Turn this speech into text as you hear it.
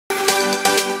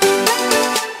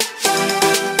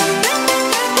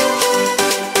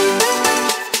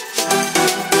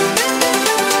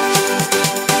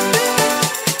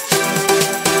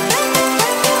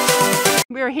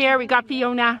there. We got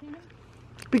Fiona.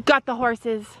 We got the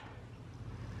horses.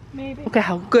 Maybe. Look at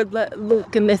how good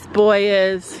looking this boy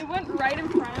is. It went right in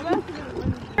front of us.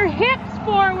 Your hips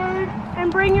forward and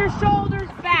bring your shoulders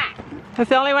back. That's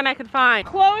the only one I could find.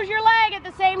 Close your leg at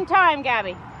the same time,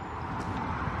 Gabby.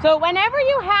 So whenever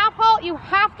you half halt, you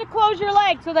have to close your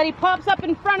leg so that he pops up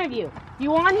in front of you.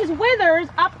 You want his withers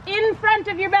up in front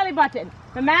of your belly button.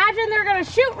 Imagine they're gonna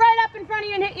shoot right up in front of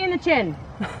you and hit you in the chin.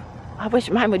 I wish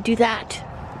mine would do that.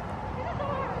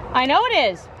 I know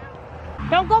it is.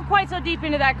 Don't go quite so deep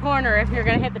into that corner if you're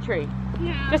gonna hit the tree.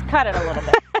 Yeah. Just cut it a little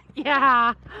bit.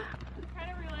 Yeah.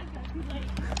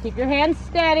 Keep your hands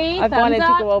steady. I've wanted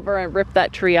to go over and rip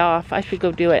that tree off. I should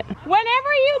go do it.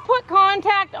 Whenever you put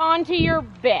contact onto your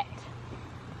bit,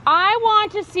 I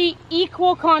want to see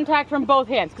equal contact from both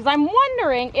hands, because I'm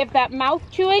wondering if that mouth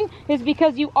chewing is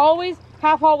because you always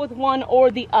half halt with one or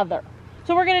the other.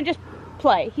 So we're gonna just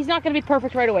play. He's not gonna be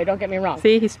perfect right away, don't get me wrong.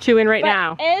 See, he's chewing right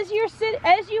now. As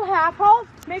you half halt,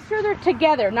 make sure they're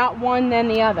together, not one then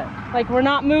the other. Like we're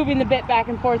not moving the bit back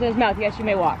and forth in his mouth. Yes, you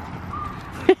may walk.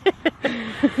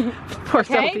 Poor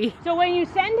Sophie. So when you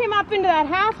send him up into that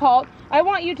half halt, I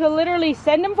want you to literally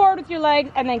send him forward with your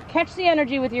legs and then catch the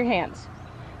energy with your hands.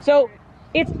 So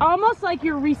it's almost like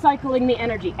you're recycling the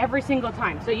energy every single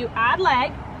time. So you add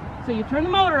leg, so you turn the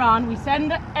motor on, we send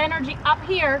the energy up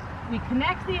here, we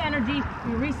connect the energy,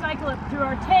 we recycle it through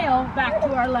our tail back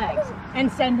to our legs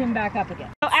and send him back up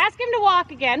again. So ask him to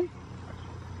walk again.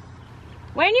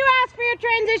 When you ask for your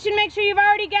transition, make sure you've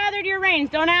already gathered your reins.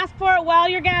 Don't ask for it while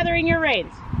you're gathering your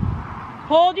reins.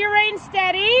 Hold your reins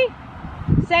steady.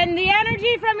 Send the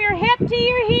energy from your hip to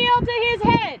your heel to his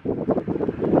head.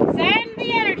 Send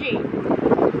the energy.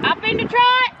 Up into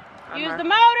trot. Use the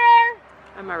motor.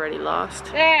 I'm already lost.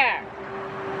 There.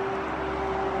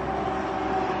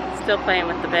 Still playing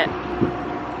with the bit.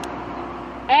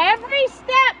 Every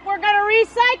step, we're going to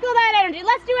recycle that energy.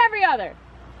 Let's do every other.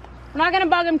 We're not going to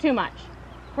bug him too much.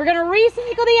 We're going to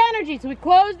recycle the energy. So we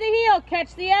close the heel,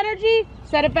 catch the energy,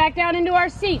 set it back down into our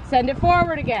seat, send it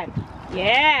forward again.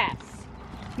 Yes.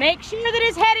 Make sure that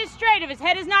his head is straight. If his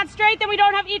head is not straight, then we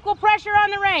don't have equal pressure on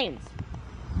the reins.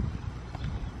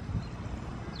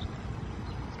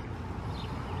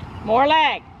 More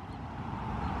leg.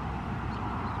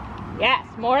 Yes,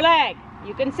 more leg.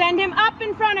 You can send him up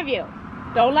in front of you.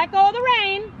 Don't let go of the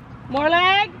rein. More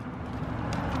leg.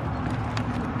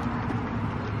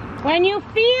 When you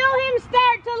feel him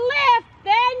start to lift,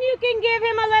 then you can give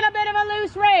him a little bit of a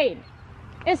loose rein.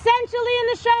 Essentially in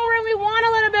the showroom, we want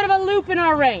a little bit of a loop in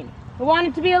our rein. We want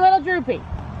it to be a little droopy.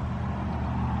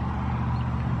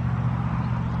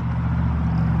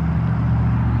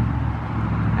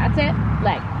 That's it,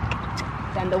 leg.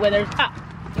 Send the withers up.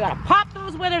 You gotta pop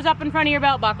those withers up in front of your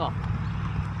belt buckle.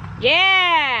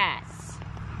 Yes!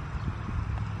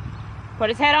 Put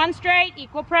his head on straight,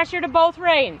 equal pressure to both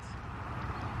reins.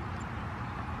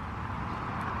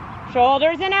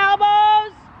 Shoulders and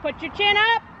elbows. Put your chin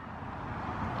up.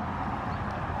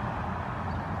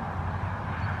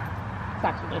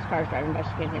 Sucks when there's cars driving by, she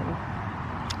can't hear me.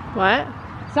 What?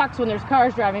 Sucks when there's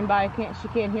cars driving by, she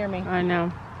can't hear me. I know.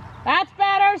 That's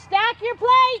better. Stack your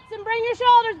plates and bring your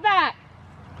shoulders back.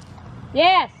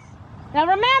 Yes. Now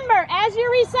remember, as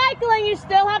you're recycling, you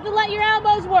still have to let your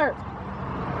elbows work.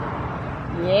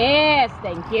 Yes,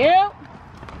 thank you.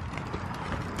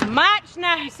 Much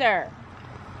nicer.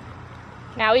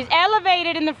 Now he's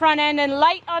elevated in the front end and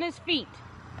light on his feet.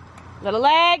 Little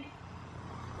leg.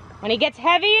 When he gets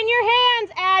heavy in your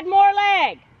hands, add more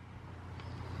leg.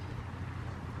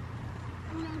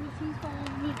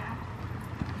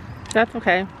 That's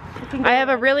okay. I have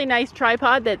a really nice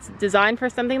tripod that's designed for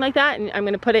something like that, and I'm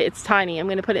going to put it, it's tiny, I'm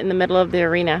going to put it in the middle of the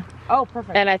arena. Oh,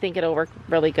 perfect. And I think it'll work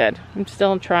really good. I'm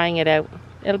still trying it out.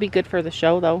 It'll be good for the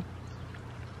show though.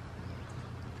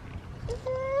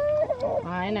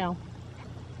 I know.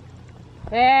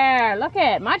 There, look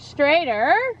at it, much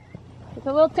straighter. It's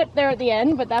a little tip there at the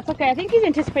end, but that's okay. I think he's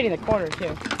anticipating the corner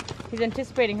too. He's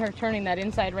anticipating her turning that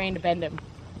inside rein to bend him.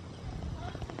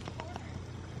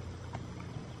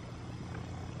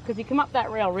 Because you come up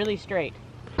that rail really straight.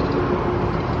 Good,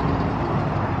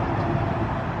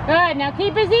 now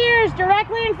keep his ears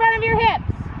directly in front of your hips.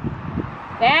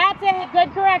 That's it,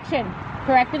 good correction.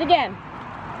 Correct it again.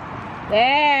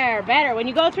 There, better. When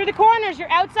you go through the corners, your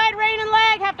outside rein and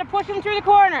leg have to push them through the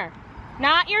corner.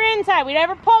 Not your inside. We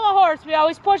never pull a horse, we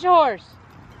always push a horse.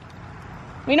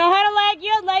 We know how to leg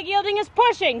yield. Leg yielding is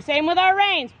pushing. Same with our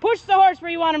reins. Push the horse where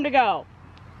you want him to go.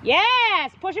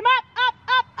 Yes, push him up, up,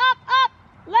 up, up, up.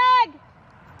 Leg.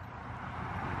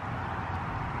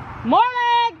 More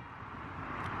leg.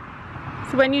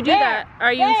 So when you do that,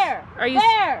 are you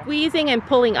squeezing and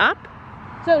pulling up?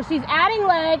 So she's adding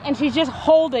leg and she's just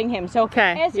holding him. So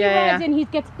as he rides in,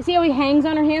 see how he hangs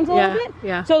on her hands a little bit?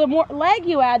 Yeah. So the more leg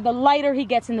you add, the lighter he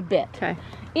gets in the bit. Okay.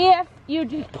 If you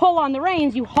just pull on the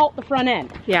reins, you halt the front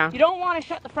end. Yeah. You don't want to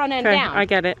shut the front end down. I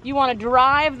get it. You want to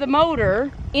drive the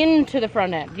motor into the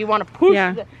front end. You want to push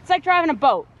it's like driving a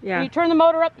boat. Yeah. When you turn the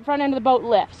motor up, the front end of the boat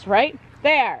lifts, right?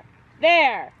 There.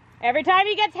 Every time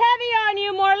he gets heavy on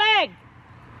you, more leg.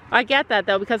 I get that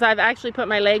though, because I've actually put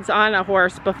my legs on a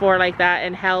horse before like that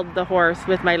and held the horse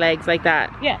with my legs like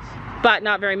that. Yes. But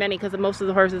not very many, because most of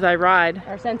the horses I ride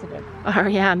are sensitive.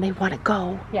 Yeah, and they want to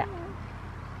go. Yeah.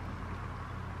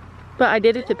 But I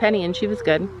did it to Penny and she was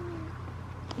good.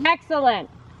 Excellent.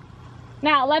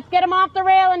 Now let's get him off the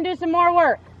rail and do some more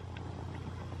work.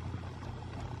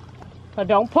 So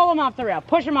don't pull him off the rail.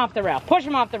 Push him off the rail. Push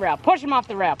him off the rail. Push him off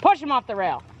the rail. Push him off the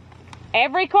rail.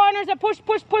 Every corner's a push,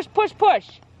 push, push, push, push.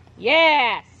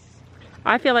 Yes.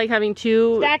 I feel like having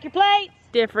two stack your plates.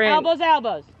 Different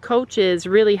elbows. Coaches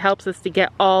really helps us to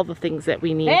get all the things that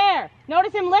we need. There.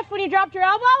 Notice him lift when you dropped your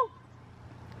elbow?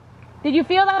 Did you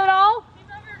feel that at all? He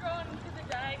thought we were going to the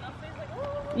diagonal, so he's like,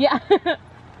 oh. Yeah.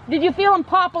 Did you feel him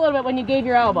pop a little bit when you gave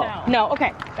your elbow? No.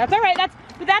 Okay. That's all right.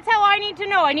 That's how I need to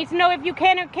know. I need to know if you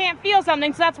can or can't feel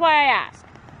something, so that's why I asked.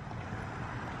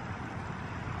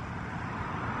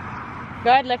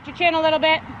 Good. Lift your chin a little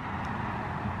bit.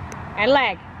 And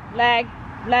leg.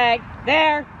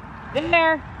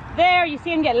 There. You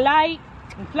see him get light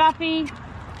and fluffy.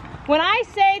 When I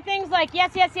say things like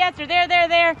yes, yes, yes, or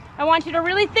there, I want you to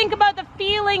really think about the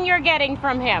feeling you're getting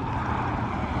from him.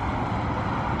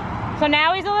 So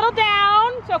now he's a little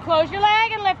down, so close your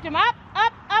leg and lift him up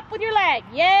with your leg.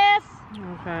 Yes.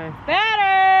 Okay.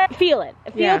 Better. Feel it.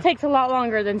 Feel takes a lot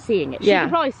longer than seeing it. She could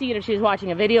probably see it if she was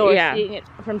watching a video or seeing it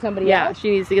from somebody else. Yeah,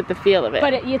 she needs to get the feel of it.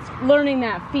 But it's learning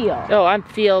that feel. Oh, I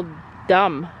feel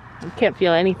dumb. I can't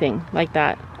feel anything like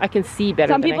that. I can see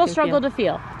better. Some people struggle to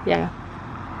feel. Yeah.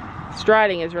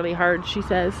 Striding is really hard, she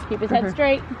says. Keep his head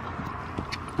straight.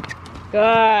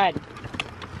 Good.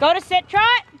 Go to sit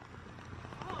trot.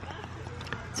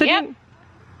 So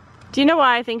do you know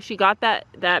why I think she got that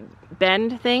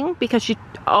bend thing? Because she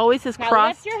always has crossed. Now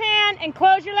lift your hand and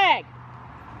close your leg.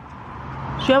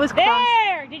 She always crossed.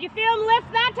 There! Did you feel him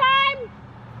lift that time?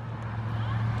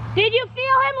 Did you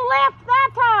feel him lift that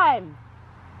time?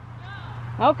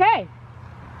 No. Okay.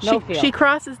 She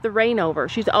crosses the rein over.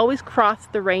 She's always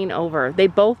crossed the rein over. They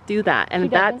both do that,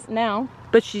 and that's now.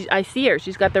 But I see her.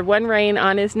 She's got the one rein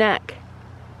on his neck,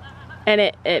 and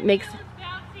it makes.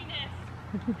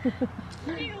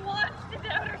 You need to watch the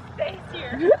outer space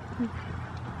here.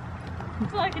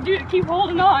 That's all I can do to keep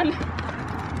holding on.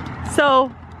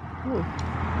 So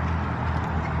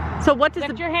what does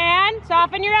lift your hand,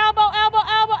 soften your elbow.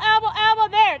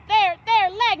 There,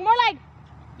 leg, more leg.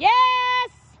 Yes.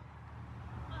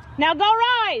 Now go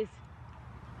rise.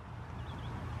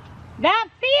 That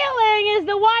feeling is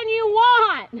the one you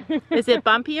want. Is it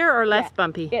bumpier or less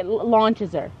bumpy? It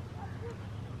launches her.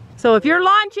 So if you're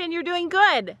launching, you're doing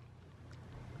good.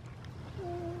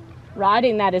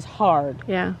 Riding that is hard.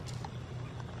 Yeah.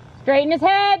 Straighten his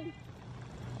head.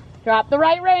 Drop the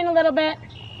right rein a little bit.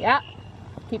 Yeah.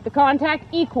 Keep the contact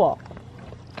equal.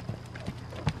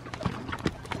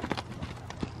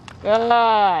 Good.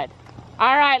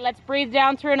 All right, let's breathe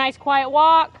down through a nice quiet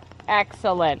walk.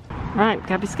 Excellent. All right,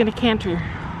 Gabby's gonna canter.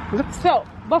 Oops. So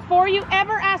before you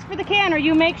ever ask for the canter,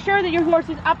 you make sure that your horse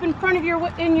is up in front of your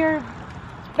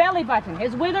belly button.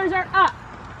 His withers are up.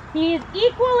 He is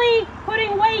equally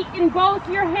putting weight in both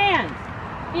your hands.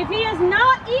 If he is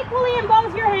not equally in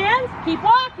both your hands, keep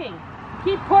walking.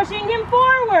 Keep pushing him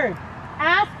forward.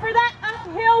 Ask for that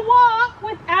uphill walk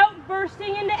without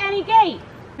bursting into any gait.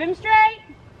 Keep him straight.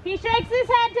 He shakes his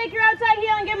head, take your outside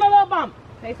heel and give him a little bump.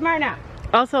 Stay smart now.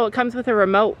 Also, it comes with a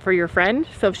remote for your friend,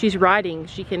 so if she's riding,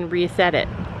 she can reset it.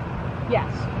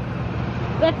 Yes.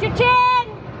 Lift your chin.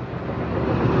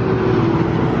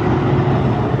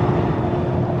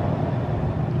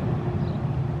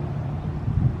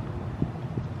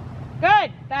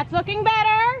 Good. That's looking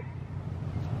better.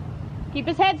 Keep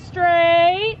his head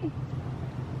straight.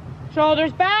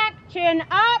 Shoulders back, chin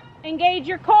up. Engage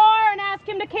your core and ask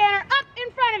him to canter up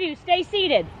in front of you. Stay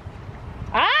seated.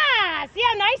 Ah, see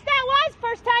how nice that was?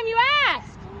 First time you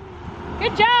asked.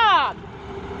 Good job.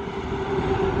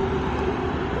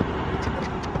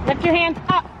 Lift your hands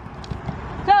up.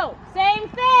 So, same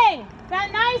thing.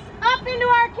 That nice up into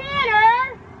our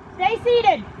canter. Stay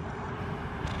seated.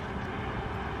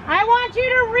 I want you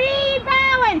to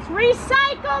rebalance,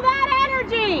 recycle that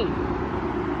energy.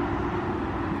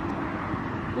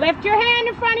 Lift your hand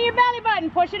in front of your belly button.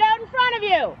 Push it out in front of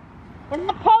you. We're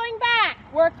not pulling back.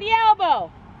 Work the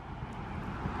elbow.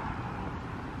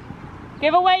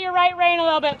 Give away your right rein a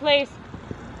little bit, please.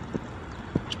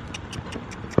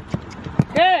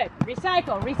 Good.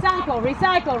 Recycle, recycle,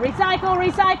 recycle, recycle,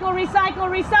 recycle, recycle,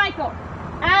 recycle.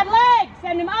 Add legs.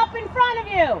 Send him up in front of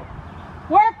you.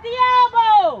 Work the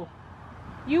elbow.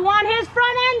 You want his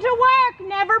front end to work.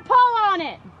 Never pull on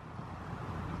it.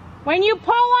 When you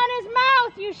pull on his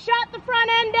mouth, you shut the front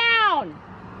end down.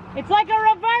 It's like a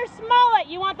reverse mullet.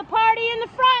 You want the party in the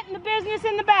front and the business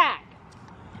in the back.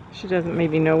 She doesn't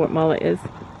maybe know what mullet is.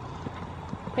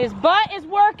 His butt is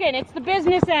working. It's the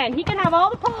business end. He can have all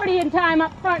the party and time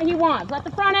up front he wants. Let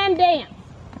the front end dance.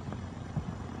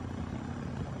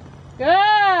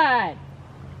 Good.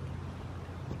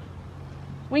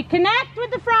 We connect with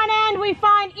the front end. We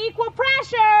find equal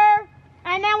pressure.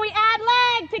 And then we add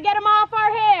leg to get him off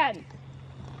our hands.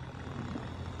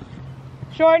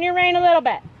 Shorten your rein a little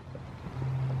bit.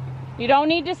 You don't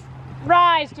need to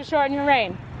rise to shorten your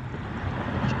rein.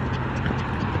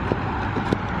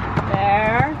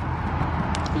 There.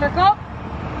 Circle.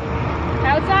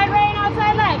 Outside rein,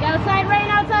 outside leg. Outside rein,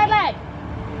 outside leg.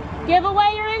 Give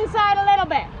away your inside a little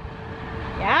bit.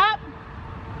 Yep.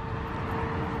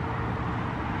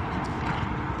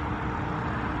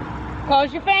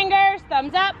 Close your fingers.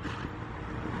 Thumbs up.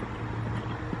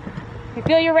 You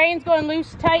feel your reins going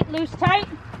loose, tight, loose, tight?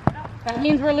 That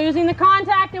means we're losing the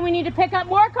contact and we need to pick up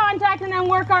more contact and then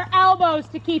work our elbows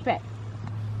to keep it.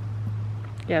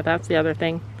 Yeah, that's the other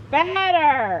thing.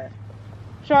 Better.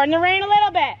 Shorten the rein a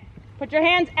little bit. Put your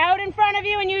hands out in front of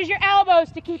you and use your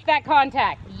elbows to keep that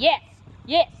contact. Yes,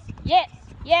 yes, yes,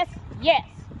 yes, yes.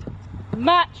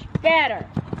 Much better.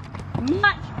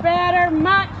 Much better,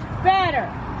 much better.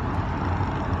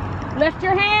 Lift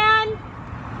your hand.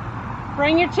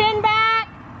 Bring your chin back.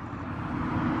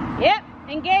 Yep,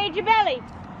 engage your belly.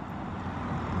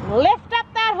 Lift up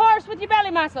that horse with your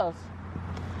belly muscles.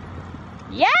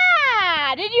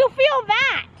 Yeah, did you feel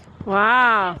that?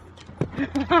 Wow.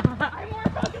 I'm more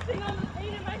focusing on the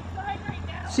pain in my side right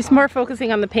now. She's more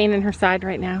focusing on the pain in her side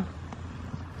right now.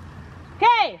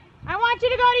 Okay, I want you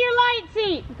to go to your light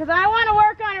seat because I want to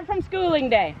work on it from schooling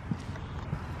day.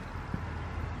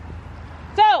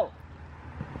 So,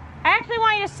 I actually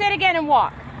want you to sit again and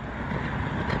walk.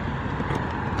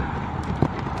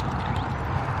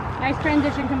 Nice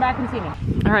transition, come back and see me.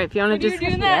 All right, Fiona, When you just were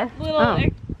doing that little, Oh.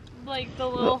 like the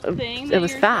little thing it that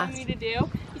was you were fast. telling me to do,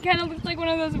 you kind of looked like one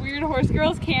of those weird horse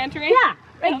girls cantering. Yeah,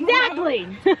 exactly.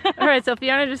 All right, so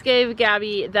Fiona just gave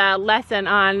Gabby the lesson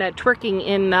on twerking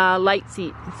in light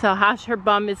seat. So how her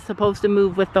bum is supposed to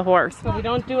move with the horse. So we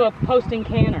don't do a posting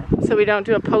canter. So we don't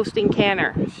do a posting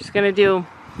canter. She's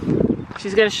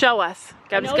gonna show us.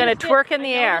 Gabby's gonna twerk in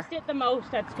the air. I noticed it the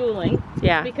most at schooling.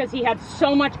 Yeah. Because he had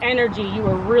so much energy, you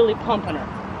were really pumping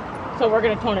her. So we're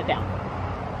gonna tone it down.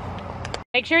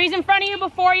 Make sure he's in front of you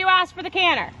before you ask for the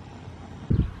canter.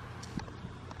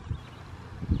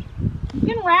 You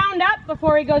can round up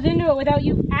before he goes into it without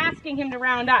you asking him to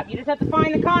round up. You just have to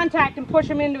find the contact and push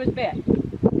him into his bit.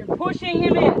 You're pushing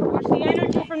him in. Push the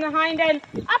energy from the hind end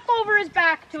up over his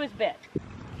back to his bit.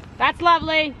 That's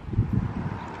lovely.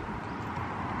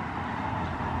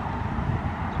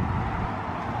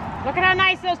 Look at how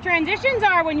nice those transitions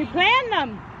are when you plan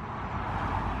them.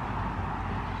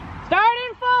 Start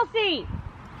in full seat.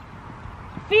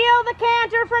 Feel the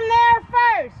canter from there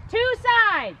first. Two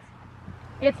sides.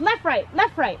 It's left, right,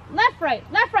 left, right, left, right,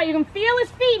 left, right. You can feel his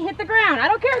feet hit the ground. I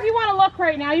don't care if you want to look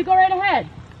right now. You go right ahead.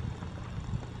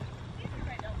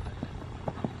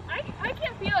 I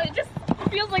can't feel it. It just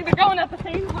feels like they're going at the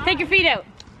same time. Take your feet out.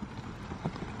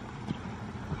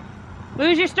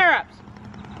 Lose your stirrups.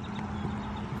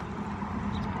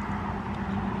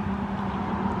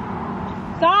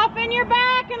 Soften your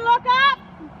back and look up.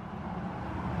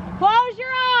 Close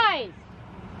your eyes.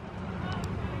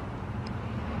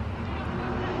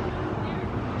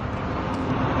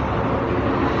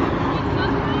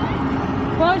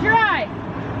 Close your eyes.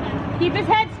 Keep his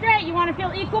head straight. You want to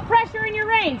feel equal pressure in your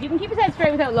reins. You can keep his head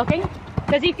straight without looking.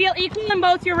 Does he feel equal in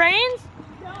both your reins?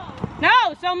 No.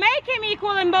 No, so make him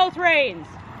equal in both reins.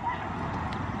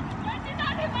 I did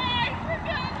not hit my eyes. We're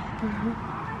good. I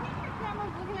think your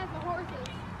camera's looking at the horses.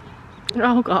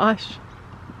 Oh gosh.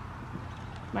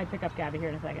 Might pick up Gabby here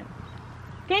in a second.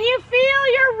 Can you feel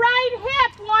your right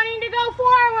hip wanting to go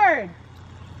forward?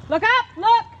 Look up,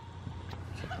 look.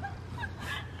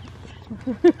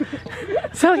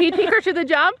 So he took her to the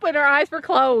jump when her eyes were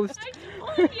closed. I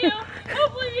told you.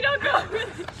 Hopefully you don't go.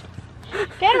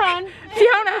 Get on.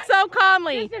 Fiona, so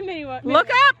calmly. Just a minute. Look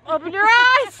up, open your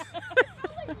eyes.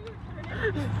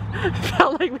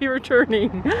 Felt like we were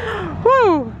turning.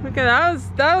 Woo! Okay, that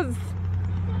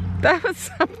was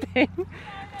something.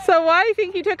 So why do you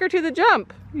think he took her to the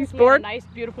jump? He's bored. A nice,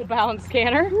 beautiful balance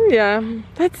scanner. Yeah.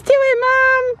 Let's do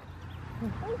it,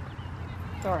 Mom.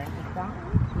 Sorry,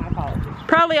 my apologies.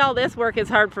 Probably all this work is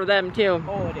hard for them too.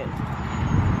 Oh, it is.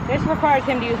 This requires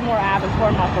him to use more abs and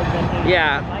core muscles than he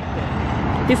likes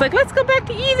to. He's like, let's go back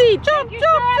to easy. Jump, jump,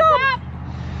 jump.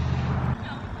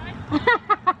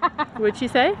 What'd she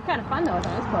say? It's kind of fun though with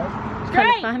his clothes.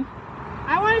 Straight. Kind of fun.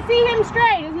 I want to see him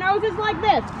straight. His nose is like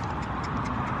this.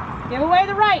 Give away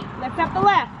the right. Lift up the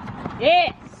left.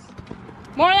 Yes.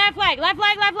 More left leg. Left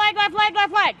leg, left leg, left leg,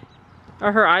 left leg.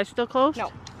 Are her eyes still closed?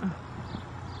 No.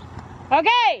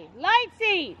 Okay, light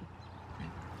seat.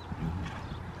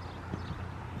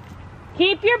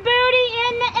 Keep your booty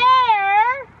in the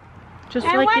air. Just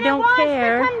and like when you don't it wants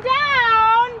care. to come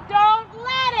down, don't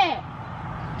let it.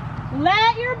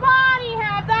 Let your body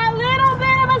have that little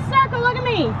bit of a circle. Look at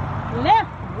me.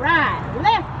 Left, right,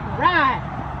 left, right.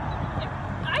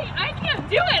 I can't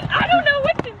do it. I don't know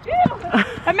what to do.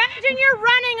 Imagine you're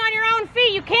running on your own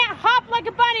feet. You can't hop like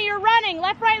a bunny. You're running.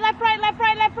 Left, right, left, right, left,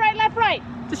 right, left, right, left, right.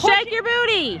 Just shake your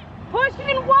booty. Push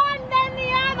in one, then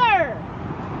the other.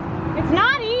 It's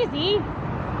not easy.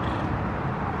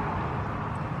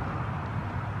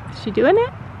 Is she doing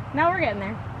it? No, we're getting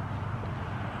there.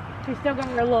 She's still got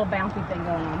her little bouncy thing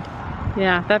going on.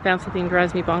 Yeah, that bouncy thing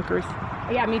drives me bonkers.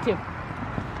 Yeah, me too.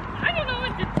 I don't know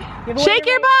what to do. Shake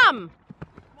your bum.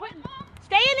 What?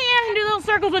 Stay in the air and do little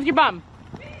circles with your bum.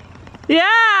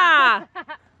 Yeah.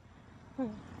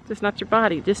 Just not your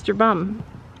body, just your bum.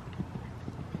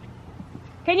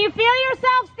 Can you feel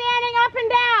yourself standing up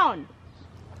and down?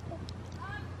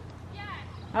 Yes.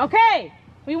 Okay.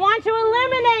 We want to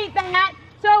eliminate that.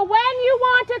 So when you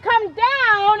want to come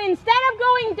down, instead of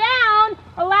going down,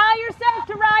 allow yourself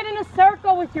to ride in a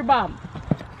circle with your bum.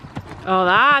 Oh,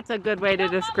 that's a good way to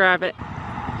describe it.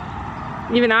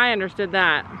 Even I understood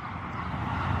that.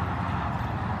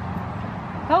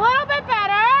 A little bit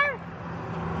better.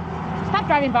 Stop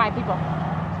driving by, people.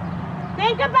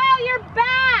 Think about your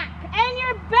back and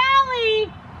your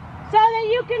belly so that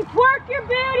you can twerk your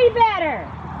booty better.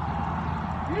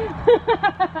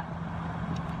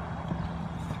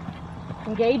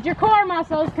 Engage your core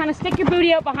muscles. Kind of stick your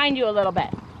booty out behind you a little bit.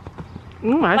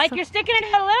 Ooh, Like you're sticking it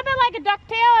out a little bit like a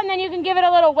ducktail, and then you can give it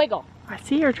a little wiggle. I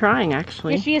see her trying,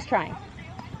 actually. Yeah, she is trying.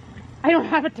 I don't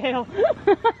have a tail.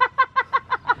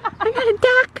 I'm not a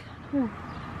duck.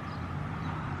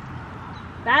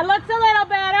 That looks a little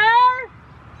better.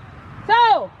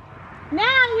 So,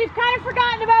 now we've kind of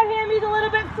forgotten about him. He's a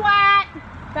little bit flat.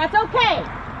 That's okay.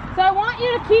 So I want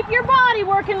you to keep your body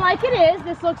working like it is.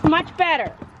 This looks much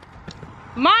better.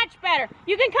 Much better.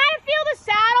 You can kind of feel the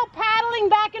saddle paddling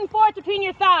back and forth between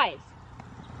your thighs.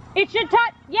 It should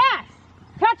touch, yes.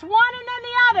 Touch one and then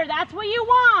the other. That's what you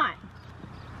want.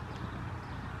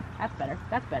 That's better.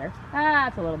 That's better.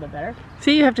 That's a little bit better.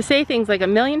 See, you have to say things like a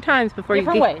million times before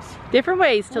Different you ways. Different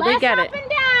ways till they get it. Less up and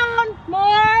down.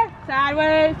 More.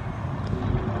 Sideways.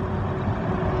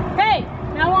 Okay.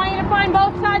 Now I want you to find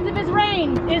both sides of his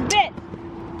rein, his bit,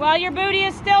 while your booty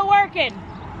is still working.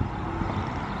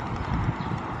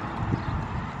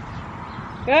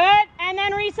 Good. And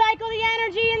then recycle the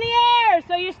energy in the air.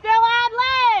 So you still add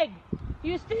leg.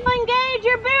 You still engage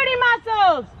your booty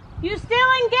muscles. You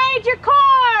still engage your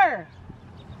core.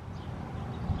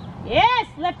 Yes,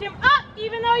 lift him up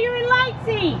even though you're in light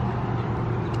seat.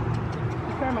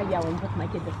 Why am I yelling? Put my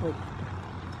kid to sleep.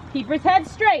 Keep his head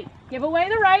straight. Give away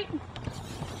the right.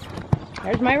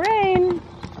 There's my rein.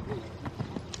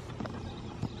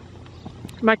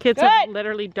 My kids have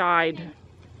literally died.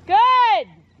 Good.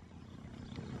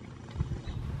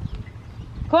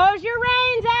 Close your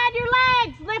reins, add your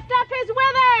legs. Lift up his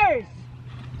withers.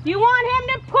 You want him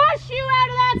to push you out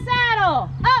of that saddle.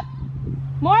 Up.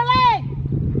 More leg.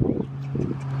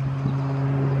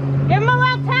 Give him a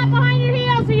little tap behind your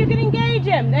heel so you can engage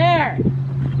him. There.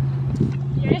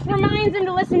 Just reminds him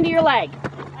to listen to your leg.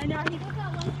 I know, he does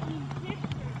not like being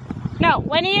pictured. No,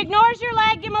 when he ignores your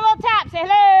leg, give him a little tap. Say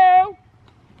hello.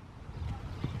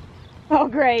 Oh,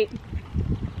 great.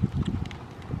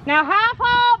 Now half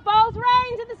halt, both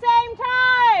reins at the same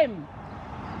time.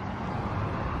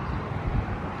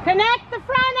 Connect the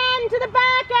front end to the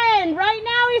back end. Right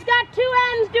now he's got two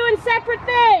ends doing separate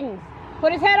things.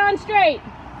 Put his head on straight.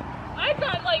 I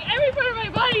thought like every part of my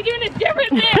body doing a different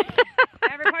thing.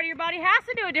 Every part of your body has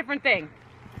to do a different thing.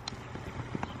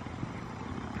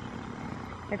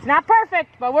 It's not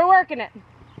perfect, but we're working it.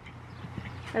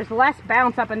 There's less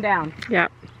bounce up and down. Yeah.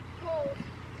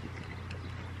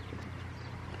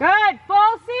 Good,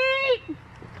 full seat.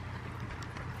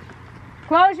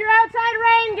 Close your outside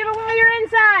rein. Give it while you're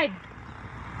inside.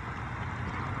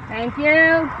 Thank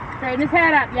you. Straighten his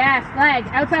head up. Yes, leg.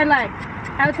 Outside leg.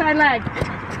 Outside leg.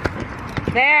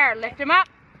 There. Lift him up.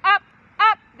 Up.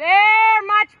 Up. There.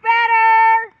 Much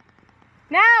better.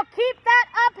 Now keep that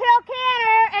uphill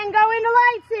canter and go into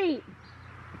light seat.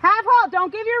 Half halt.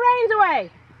 Don't give your reins away.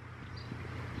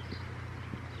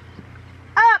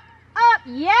 Up. Up.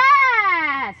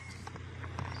 Yes.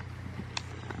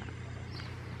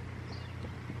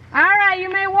 All right, you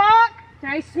may walk.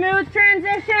 Nice smooth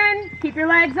transition. Keep your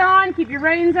legs on, keep your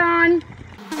reins on.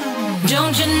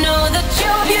 Don't you know that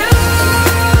you're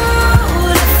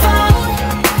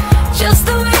beautiful? Just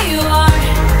the way